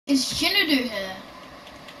Is Chinedu here?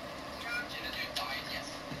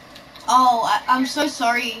 Oh, I'm so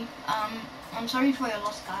sorry. I'm sorry for your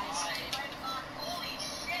loss, guys.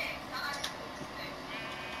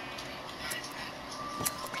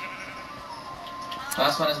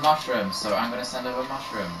 First one is mushrooms, so I'm gonna send over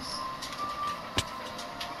mushrooms.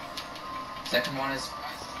 Second one is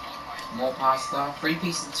more pasta. 3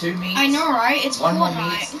 pieces, 2 meats. I know, right? It's one more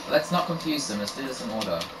Fortnite. meat. Let's not confuse them. Let's do this in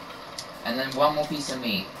order. And then 1 more piece of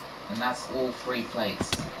meat, and that's all 3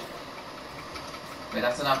 plates. Wait,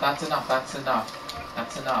 that's enough. That's enough. That's enough.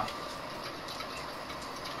 That's enough.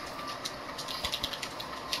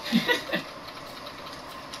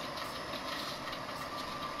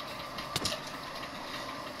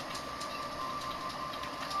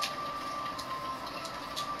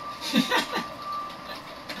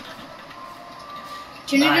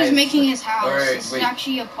 Chinedu's Nice. making his house. Wait, This is wait.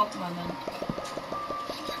 actually a Pokemon then.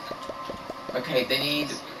 Okay, they need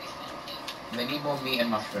more meat and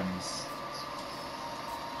mushrooms.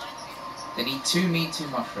 They need 2 meat, 2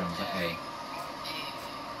 mushrooms. Okay.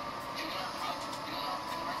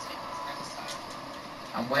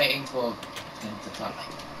 I'm waiting for him to touch.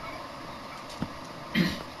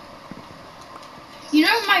 You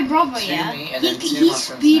know my brother, 2 yeah? meat and He then 2 he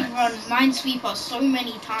mushrooms speedrun next. Minesweeper so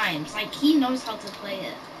many times. Like, he knows how to play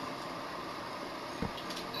it.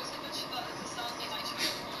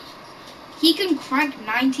 He can crank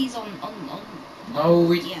 90s on No,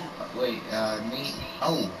 we. yeah. Wait, meat.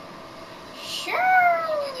 Oh. Sure.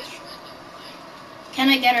 Can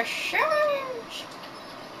I get a sure?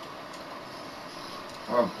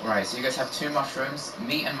 Oh, right, so you guys have 2 mushrooms,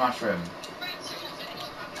 meat and mushroom.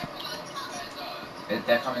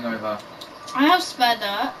 They're coming over. I have spare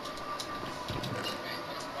dirt.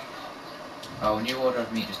 Oh, new order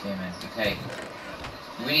of meat just came in. Okay.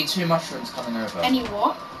 We need 2 mushrooms coming over. Any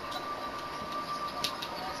what?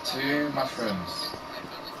 2 mushrooms.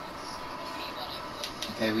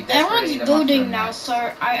 Okay, we desperately Everyone's need a building mushroom now, next.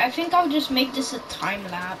 so I think I'll just make this a time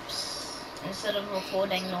lapse instead of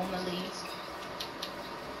recording normally.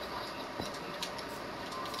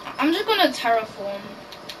 I'm just gonna terraform.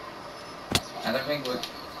 I don't think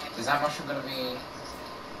is that mushroom gonna be...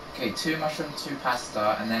 Okay, 2 mushroom, 2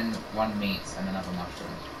 pasta, and then 1 meat, and another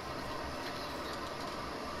mushroom.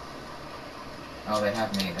 Oh, they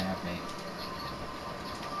have meat, they have meat.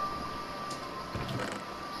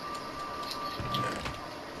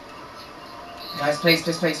 Guys, plates.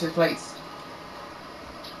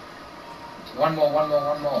 1 more.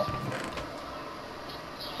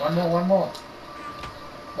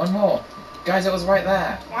 1 more. Guys, it was right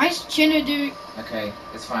there. Why is Chinedu? Okay,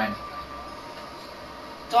 it's fine.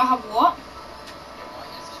 Do I have what?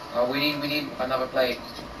 Oh, we need another plate.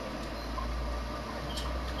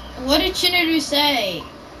 What did Chinedu say?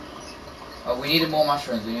 Oh, we needed more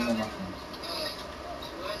mushrooms. We need more mushrooms.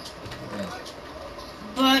 Okay.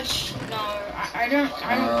 Butch, no, I don't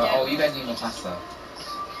get Oh, you guys need more pasta.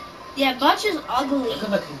 Yeah, Butch is ugly. Look at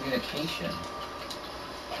the communication.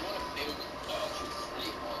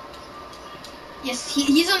 Yes,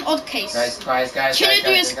 he's an odd case. Guys.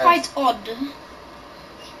 Chinedu is quite odd.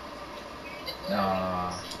 No.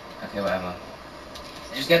 Okay, whatever.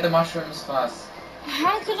 Just get the mushrooms first.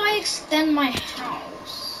 How could I extend my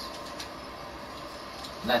house?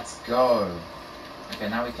 Let's go. Okay,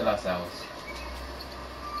 now we kill ourselves.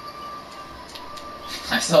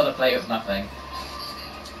 I saw the plate with nothing.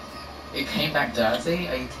 It came back dirty?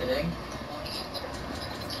 Are you kidding?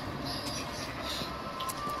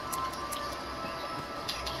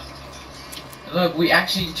 Look, we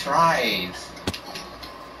actually tried.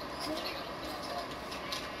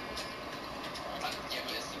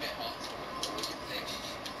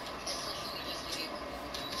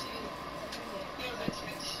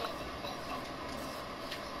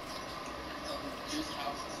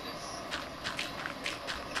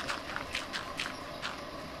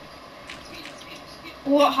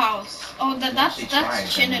 What house? Oh, that's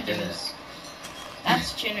Chinedu's.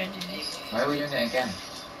 That's Chinedu's. Why are we doing it again?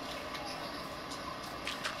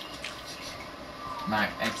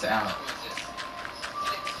 Mac, exit out.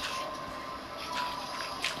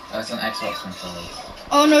 Oh, it's on Xbox controllers.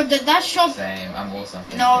 Oh no, that shop. Same, I'm also.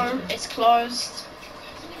 No, it's closed.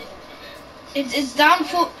 It's down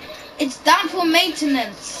for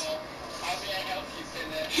maintenance.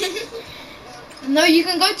 No, you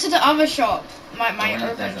can go to the other shop. My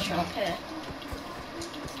urban shop here.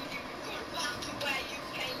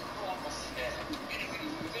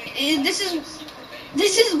 This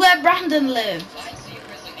is where Brandon lived.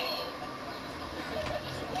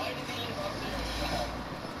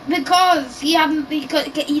 Because he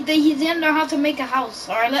didn't know how to make a house,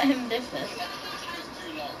 so I let him live there.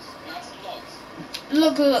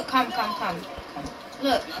 Look, look, come.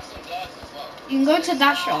 Look, you can go to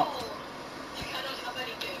that shop.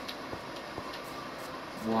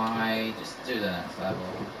 Why? Just do the next level.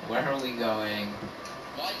 Where are we going?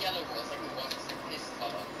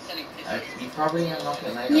 You probably unlock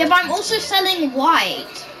it later. Yeah, but I'm also selling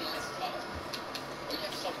white.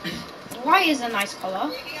 White is a nice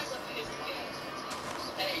color.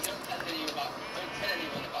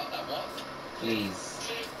 Please.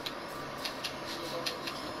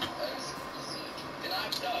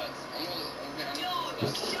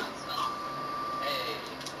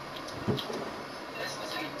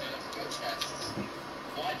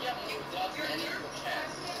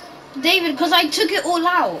 David, because I took it all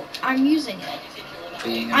out. I'm using it.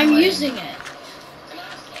 I'm using it.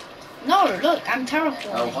 No, look, I'm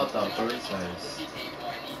terraforming. Oh, hot dog, burritos.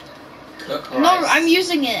 Cook rice. No, I'm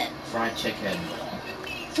using it. Fried chicken.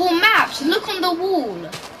 For maps, look on the wall.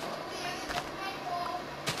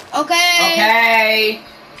 Okay. Okay.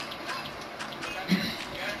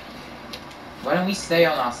 Why don't we stay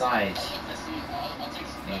on our side?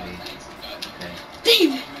 Maybe. Okay.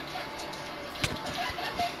 David.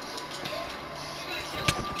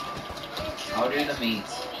 I'll do the meat.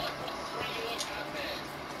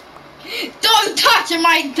 Don't touch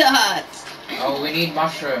my dirt. Oh, we need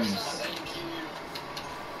mushrooms.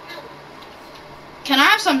 Can I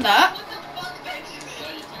have some dirt?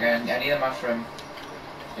 Okay, I need a mushroom.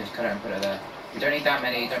 Just cut it and put it there. We don't need that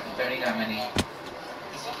many. Don't need that many.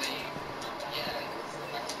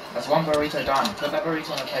 That's one burrito done. Put that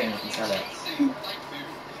burrito on the plate and we can sell it.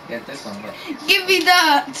 Get this one, look. Give me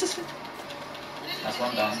that. That's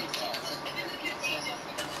one done.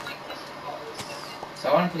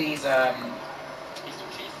 Someone please,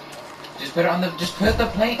 just put it on the, just put the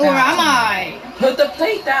plate down. Or am I? Put the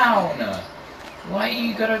plate down! Why are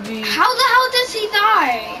you gonna be... How the hell does he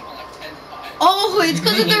die? Oh, it's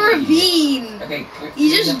because of the ravine. Okay,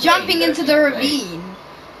 He's just jumping into the ravine.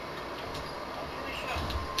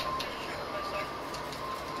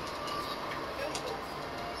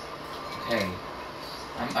 Okay.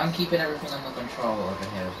 I'm keeping everything under control over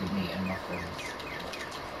here with meat and mushrooms.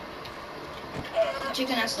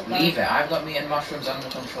 Chicken has to go. Leave it. I've got meat and mushrooms under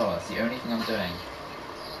control. That's the only thing I'm doing.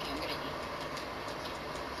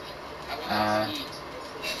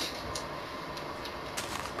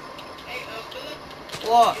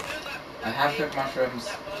 What? I have cooked mushrooms.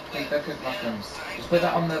 Take the cooked mushrooms. Just put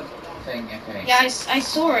that on the thing. Okay. Yeah, I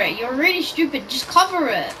saw it. You're really stupid. Just cover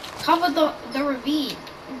it. Cover the ravine.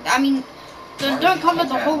 I mean, don't cover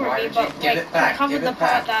the whole ravine, but like cover the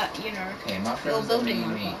part that, you know, you're building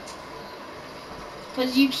over.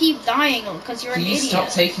 Because you keep dying, because you're an idiot. Please stop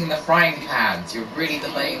taking the frying pans. You're really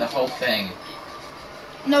delaying the whole thing.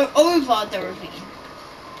 No, over the ravine.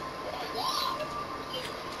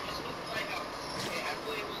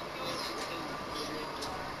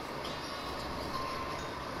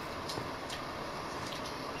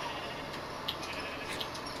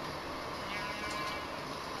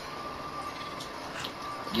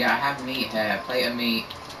 Yeah, I have meat here. Plate of meat.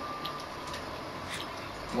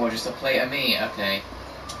 Well, just a plate of meat. Okay.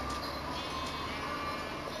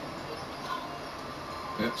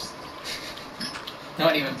 Oops.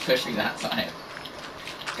 Not even pushing that time.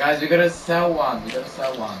 Guys, we gotta sell one. We gotta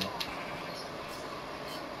sell one.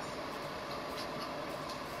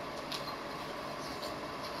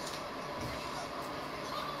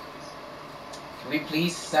 Can we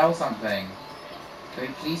please sell something? Can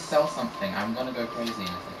we please sell something? I'm gonna go crazy in a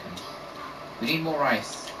second. We need more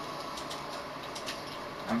rice.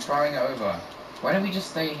 I'm throwing it over. Why don't we just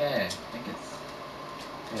stay here? I think it's...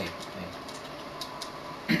 Okay,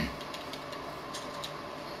 okay.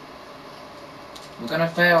 We're gonna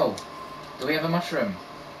fail. Do we have a mushroom?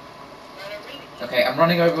 Okay, I'm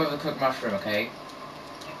running over with a cooked mushroom, okay?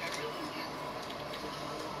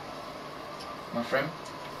 Mushroom?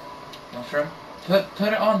 Mushroom? Put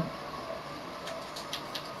it on!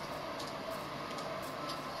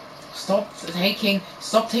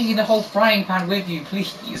 Stop taking the whole frying pan with you,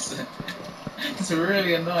 please. It's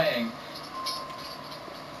really annoying.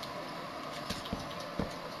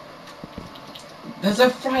 There's a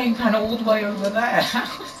frying pan all the way over there.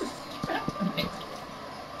 How is this happening?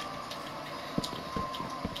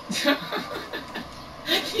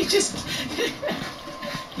 You just...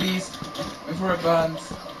 Please, before it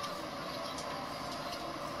burns.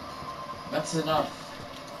 That's enough.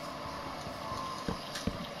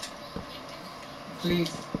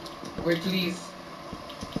 Please. Wait, please.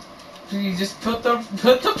 Please, just put the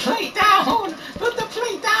plate down! Put the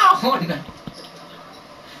plate down!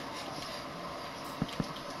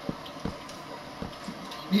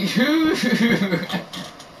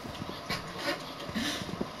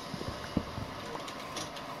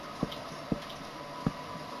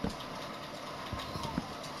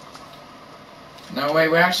 No wait,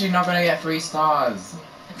 we're actually not gonna get 3 stars.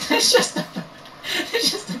 It's just a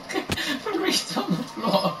wreath on the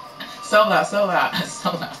floor. Sell that, sell that,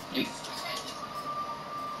 sell that, please.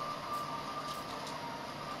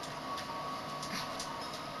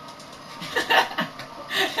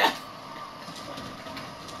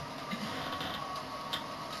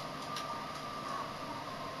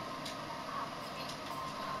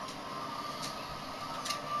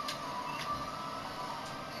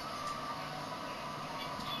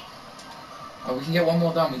 Oh, we can get one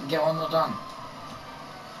more done, we can get one more done.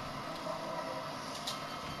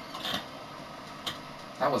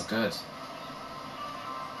 That was good.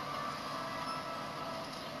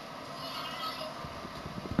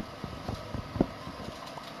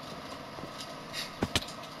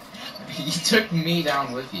 You took me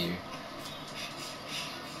down with you.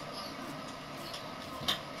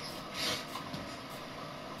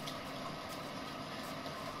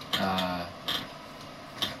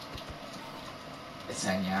 It's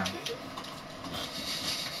hanging out.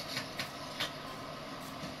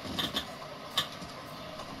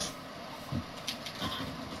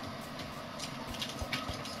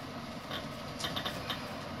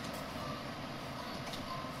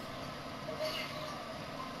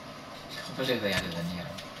 I believe they added a Neo.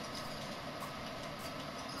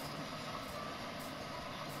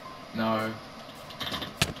 No.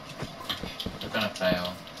 We're gonna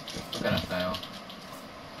fail. We're gonna fail.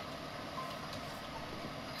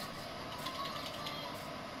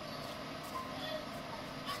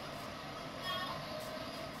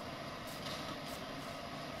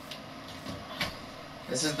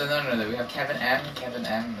 This is no. We have Kevin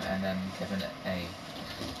M, and then Kevin A.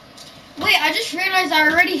 Wait, I just realized I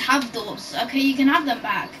already have those. Okay, you can have them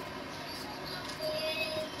back.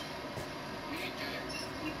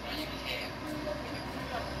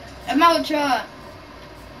 Amalcha,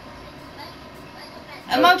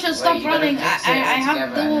 stop running. I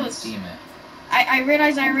have those. I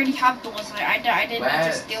realized I already have those. I didn't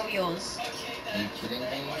need to steal yours. Are you kidding me?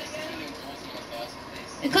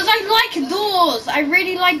 Because I like doors. I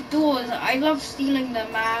really like doors. I love stealing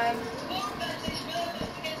them, man.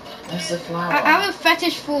 Where's the flower? I have a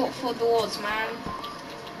fetish for doors, man.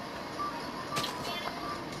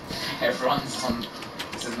 Everyone's on.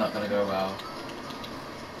 This is not gonna go well.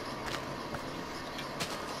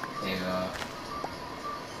 Here we go.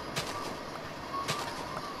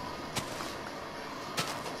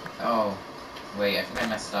 Oh, wait, I think I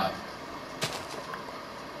messed up.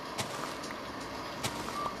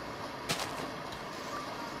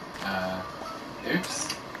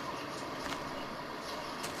 Oops.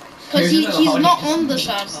 Because he's not on the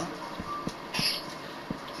server.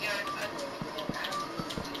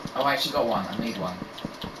 Oh, I actually got one. I made one.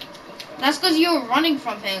 That's because you were running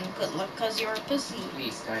from him, because you're a pussy.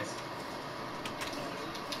 Please, guys.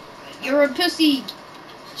 You're a pussy.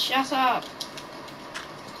 Shut up.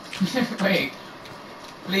 Wait.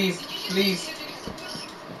 Please, please.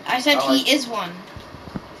 I said he is one.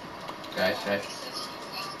 Guys.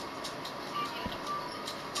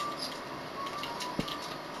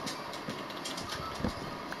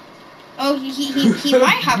 Oh, he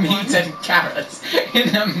might have one. Meat and carrots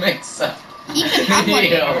in a mixer. He could have one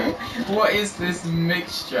here. What is this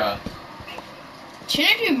mixture?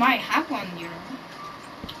 Chinedu might have one, you know.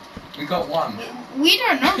 We got one. We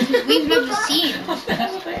don't know because we've never seen.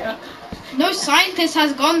 No scientist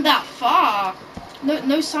has gone that far.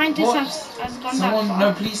 No scientist has gone that far.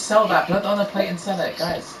 No, please sell that. Put it on a plate and sell it,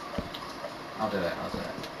 guys. I'll do it.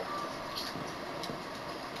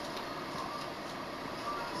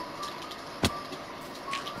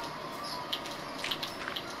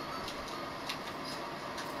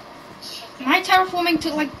 My terraforming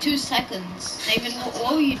took like 2 seconds. David,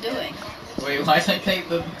 what were you doing? Wait, why did I take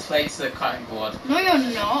the plates to the cutting board? No, you're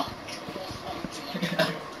not.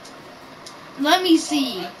 Let me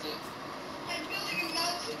see.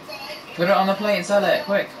 Put it on the plate and sell it,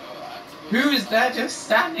 quick. Who's there just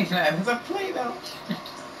standing there? There's a plate there.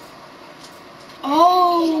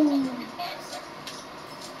 Oh.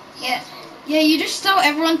 Yeah, you just tell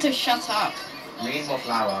everyone to shut up. We need more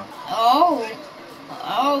flour.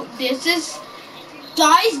 Oh, this is...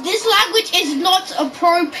 Guys, this language is not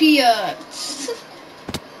appropriate. So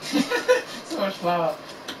much flour.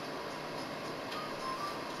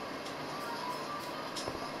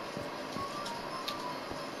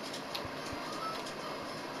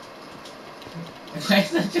 Why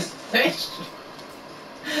is that just fish?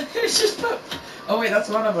 It's just put... Oh wait, that's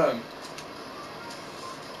one of them.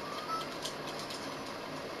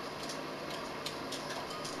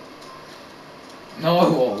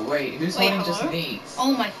 No, wait, who's holding just meat?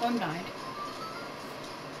 Oh, my phone died.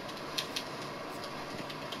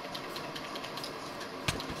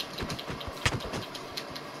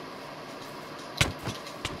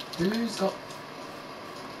 Who's got...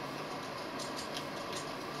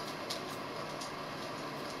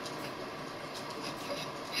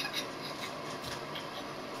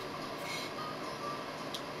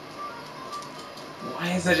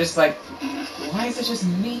 Why is there just like... Why is there just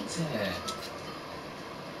meat here?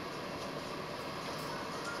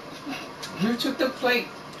 Who took the plate?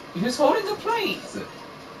 Who's holding the plate?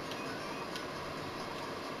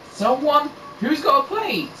 Someone? Who's got a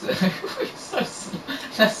plate?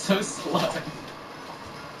 That's so slow.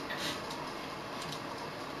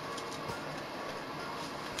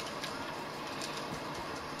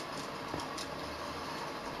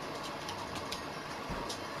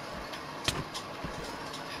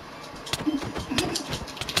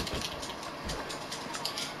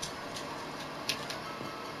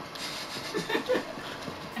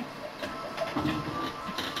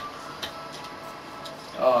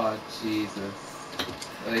 Oh, Jesus.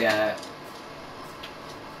 Well, yeah.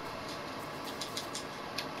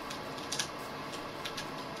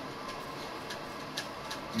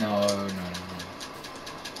 No.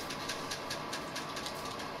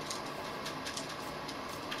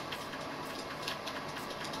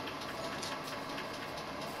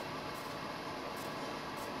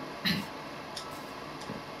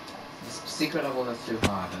 This secret level is too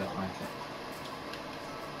hard, I don't like it.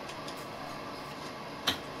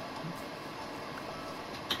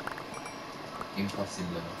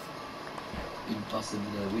 Impossible.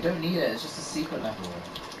 Impossible. We don't need it, it's just a secret level.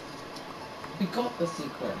 We got the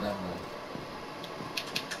secret level.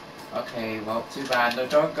 Okay, well, too bad. No,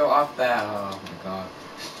 don't go up there. Oh my god.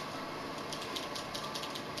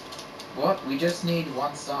 What? We just need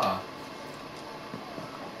 1 star.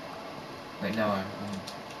 Wait, no, I'm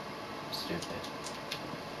stupid.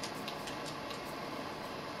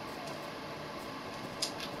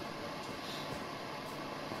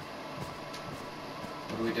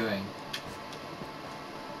 What are we doing?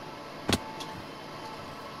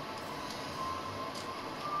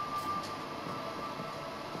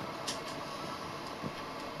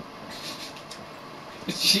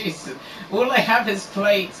 Jesus, all I have is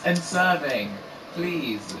plates and serving.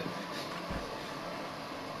 Please.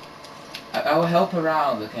 I'll help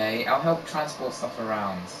around, okay? I'll help transport stuff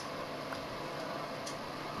around.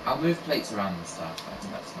 I'll move plates around and stuff. I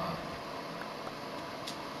think that's smart.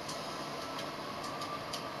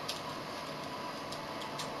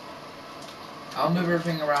 I'll move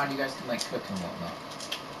everything around. You guys can like cook and whatnot.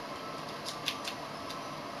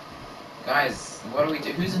 Guys, what do we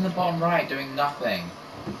do? Who's in the bottom right doing nothing?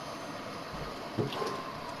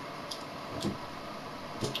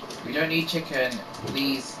 We don't need chicken,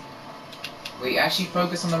 please. Wait, actually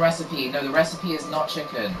focus on the recipe. No, the recipe is not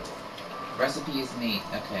chicken. Recipe is meat.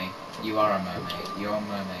 Okay, you are a mermaid. You're a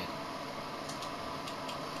mermaid.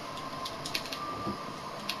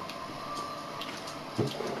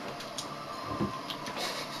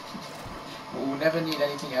 We'll never need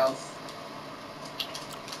anything else.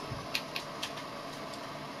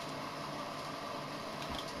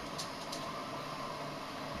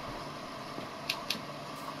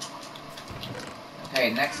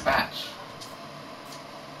 Okay, next batch.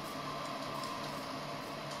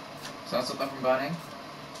 So I'll stop that from burning.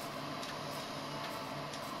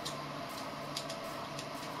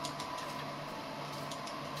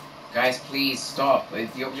 Guys, please stop.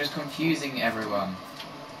 You're just confusing everyone.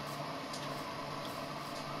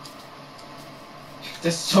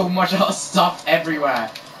 There's so much other stuff everywhere.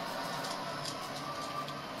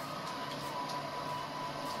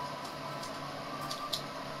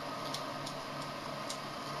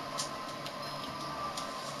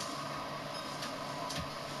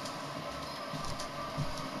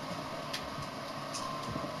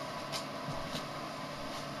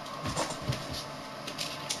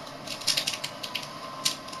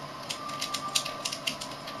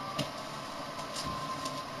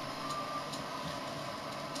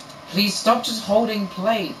 Please stop just holding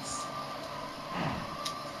plates.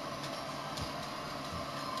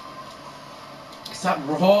 Is that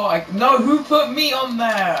raw? No, who put meat on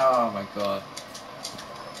there? Oh my god.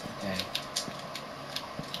 Okay.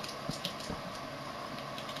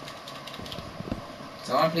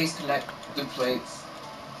 Someone please collect the plates.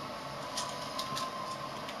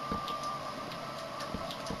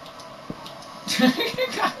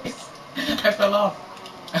 Guys, I fell off.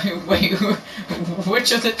 Wait,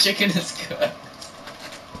 which of the chicken is cooked?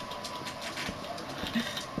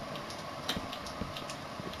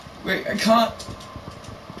 Wait, I can't.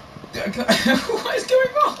 What is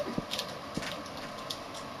going on?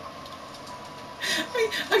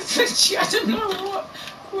 I don't know what.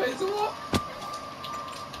 What is what?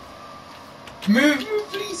 Move,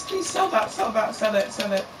 please, sell that, sell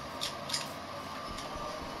it.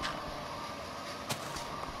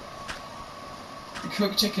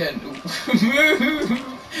 Cook chicken. Move!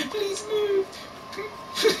 Please move!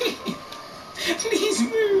 Please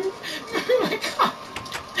move! Move! I can't!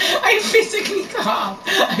 I physically can't!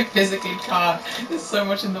 I physically can't! There's so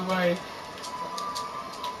much in the way.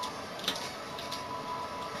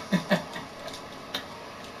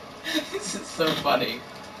 This is so funny.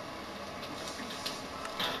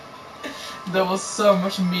 There was so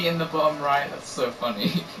much meat in the bottom right, that's so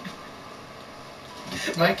funny.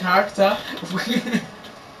 My character...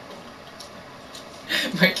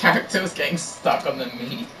 My character was getting stuck on the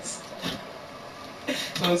meat.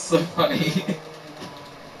 That was so funny.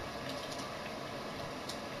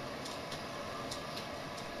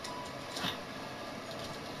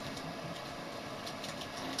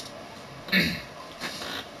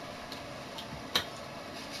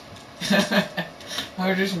 I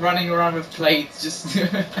was just running around with plates, just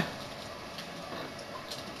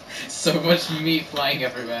so much meat flying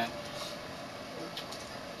everywhere.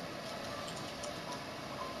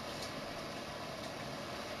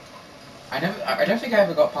 I don't think I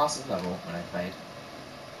ever got past this level when I played.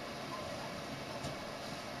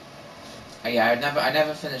 Yeah, I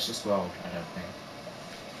never finished this world, I don't think.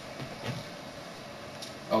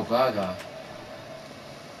 Oh, burger.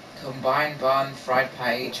 Combined bun, fried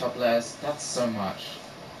patty, choppers, that's so much.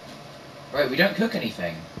 Wait, we don't cook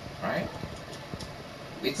anything, right?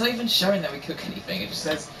 It's not even showing that we cook anything, it just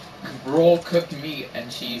says raw cooked meat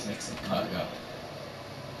and cheese makes a burger.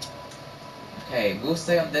 Okay, we'll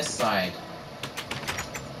stay on this side.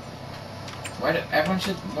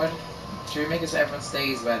 Should we make it so everyone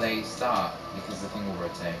stays where they start? Because the thing will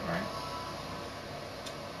rotate, right?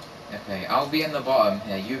 Okay, I'll be in the bottom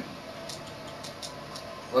here, you...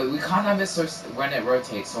 Wait, we can't have it so when it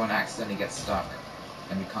rotates someone accidentally gets stuck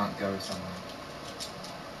and we can't go somewhere.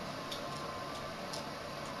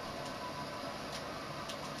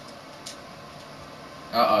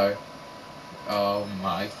 Uh-oh. Oh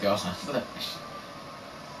my god.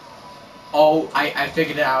 Oh, I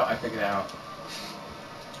figured it out, I figured it out.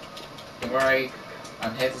 Don't worry,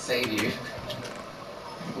 I'm here to save you.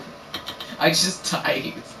 I just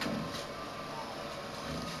died.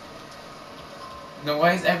 No,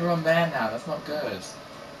 why is everyone there now? That's not good.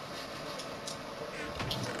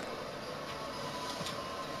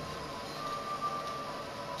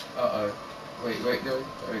 Uh-oh. Wait, no,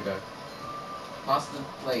 there we go. Pass the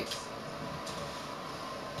plates.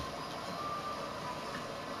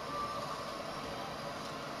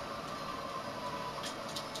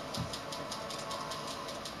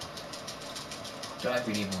 I feel like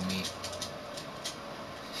we need more meat.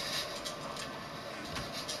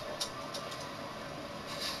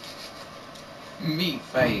 Meat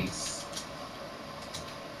face.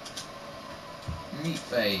 Meat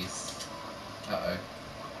face. Uh-oh.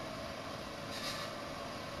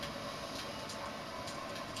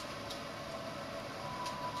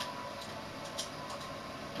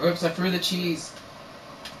 Oops, I threw the cheese.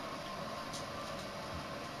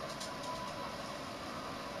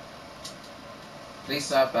 Please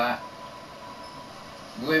serve that.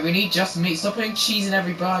 Wait, we need just meat. Stop putting cheese in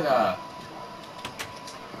every burger.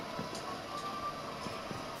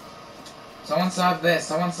 Someone serve this.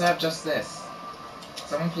 Someone serve just this.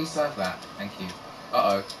 Someone please serve that. Thank you.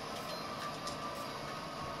 Uh-oh.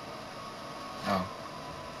 Oh.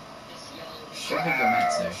 I think you're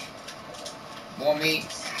meant to. More meat.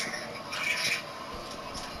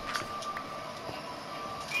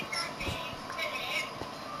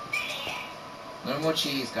 No more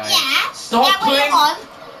cheese, guys. Yeah. Stop putting...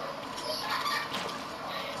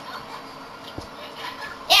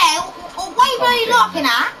 Yeah, what are you laughing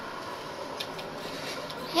at?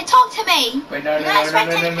 You talk to me. Wait, no, I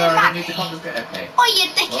don't need to confiscate. Okay. Oh, you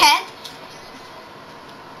dickhead.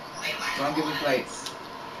 Don't give me plates.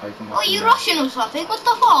 Oh, you can Oh, you Russian or something? What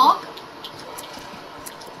the fuck?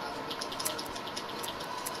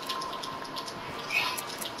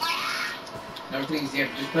 No, please, yeah,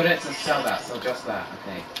 just put it to sell that, sell just that,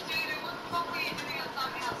 okay.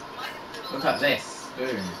 Look at this,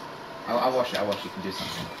 boom. I'll wash it, you can do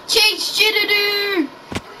something. Cheese Chinedu!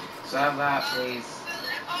 Serve that, please.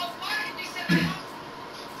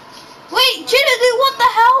 Wait, Chinedu, what the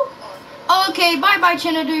hell? Oh, okay, bye-bye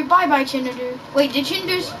Chinedu, bye-bye Chinedu. Wait, did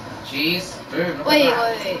Chinedu's... Cheese, boom, look wait, at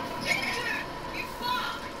that. Wait.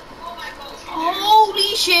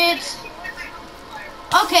 Holy shit.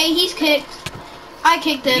 Okay, he's kicked. I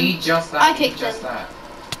kicked him. Need just that. I kicked him. Just that.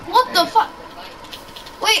 What the fuck?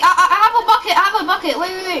 Wait, I have a bucket. I have a bucket.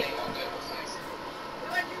 Wait.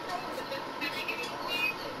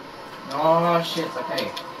 Oh shit.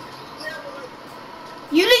 Okay.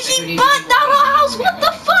 You literally burnt down our house. What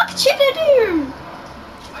the fuck, Chinedu?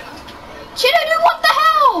 Chinedu, what the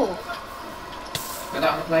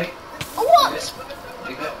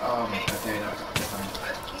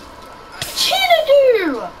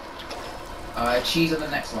Cheese on the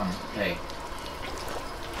next one. Okay.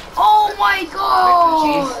 Oh my god!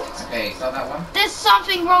 Cheese. Okay, start that one. There's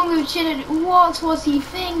something wrong with Chinedu. What was he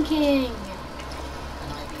thinking?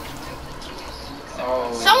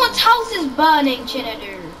 Oh. Someone's house is burning,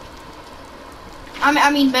 Chinedu.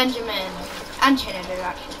 I mean Benjamin. And Chinedu,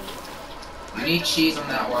 actually. We need cheese on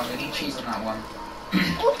that one. We need cheese on that one.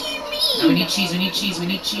 What do you mean? No, we need cheese. We need cheese. We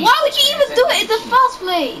need cheese. Why would you even do it in the first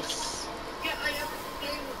place?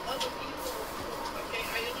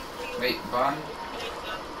 Wait, bun.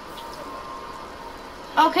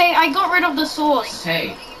 Okay, I got rid of the sauce.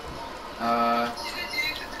 Okay.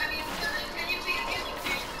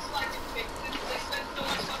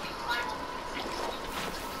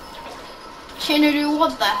 Chinedu,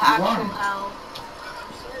 what the actual hell?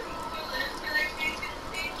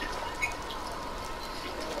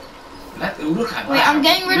 Look at Wait, that. I'm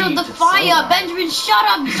getting rid of the fire. Benjamin, shut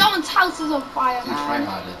up. Someone's house is on fire, You try man.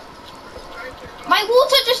 harder. My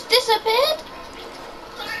water just disappeared?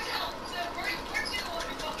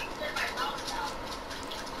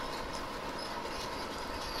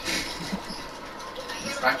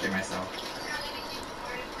 I'm scratching myself.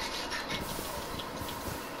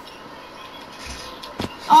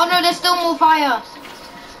 Oh no, there's still more fire.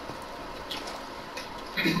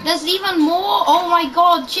 There's even more? Oh my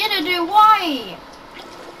god, Chinedu, why?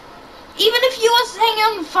 Even if you were hanging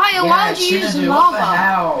on fire, why would you use Chinedu, lava? what the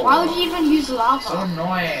hell? Why would you even use lava? So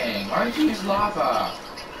annoying. Why would you use lava?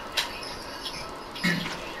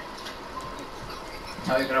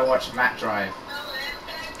 Now we're gonna watch Matt drive.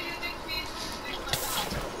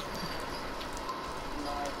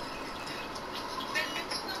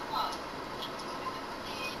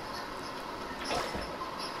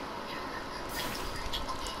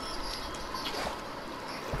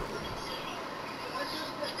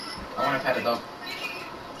 I want to pet a dog.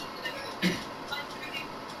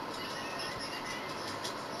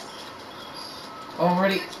 Oh, I'm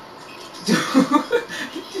ready.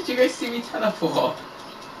 Did you guys see me teleport?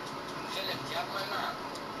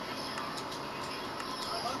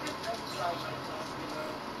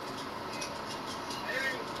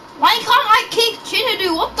 Why can't I kick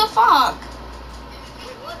Chinedu? What the fuck?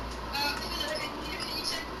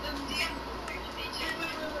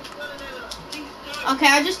 Okay,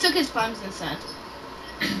 I just took his phones instead.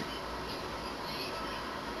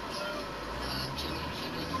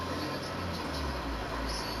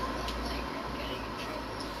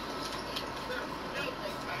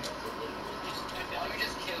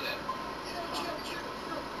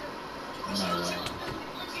 No way.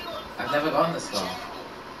 I've never gone this far.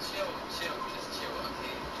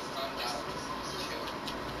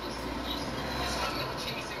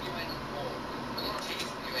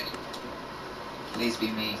 Please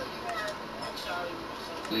be me.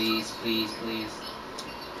 Please, please, please.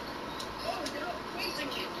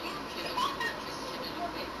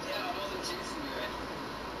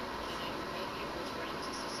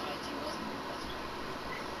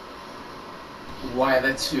 Why are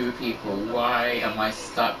there two people? Why am I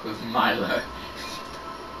stuck with Milo?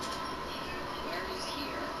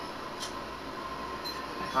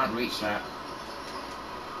 I can't reach that.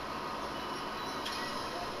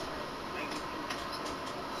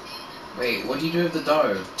 Wait, what do you do with the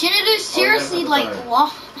dough? Chinedu, seriously, like, dough.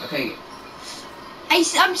 what? Okay.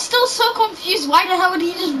 I'm still so confused. Why the hell would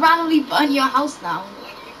he just randomly burn your house down?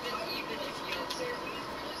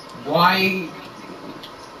 Why?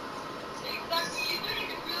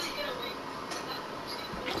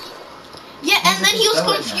 Yeah, and then he was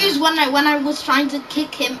confused when I was trying to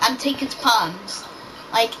kick him and take his perms.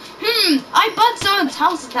 Like, I burnt someone's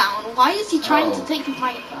house down. Why is he trying to take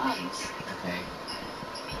my perms? Okay.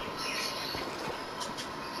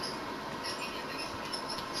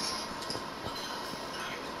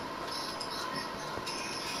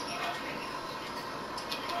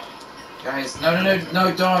 Guys,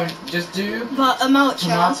 no, don't. Just do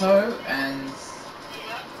tomato and...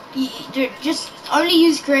 Just only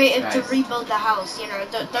use creative to rebuild the house, you know,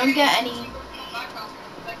 don't get any...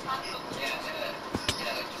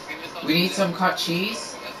 We need some cut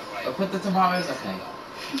cheese. I'll put the tomatoes, okay.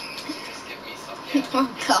 Oh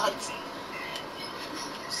god.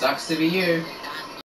 Sucks to be you.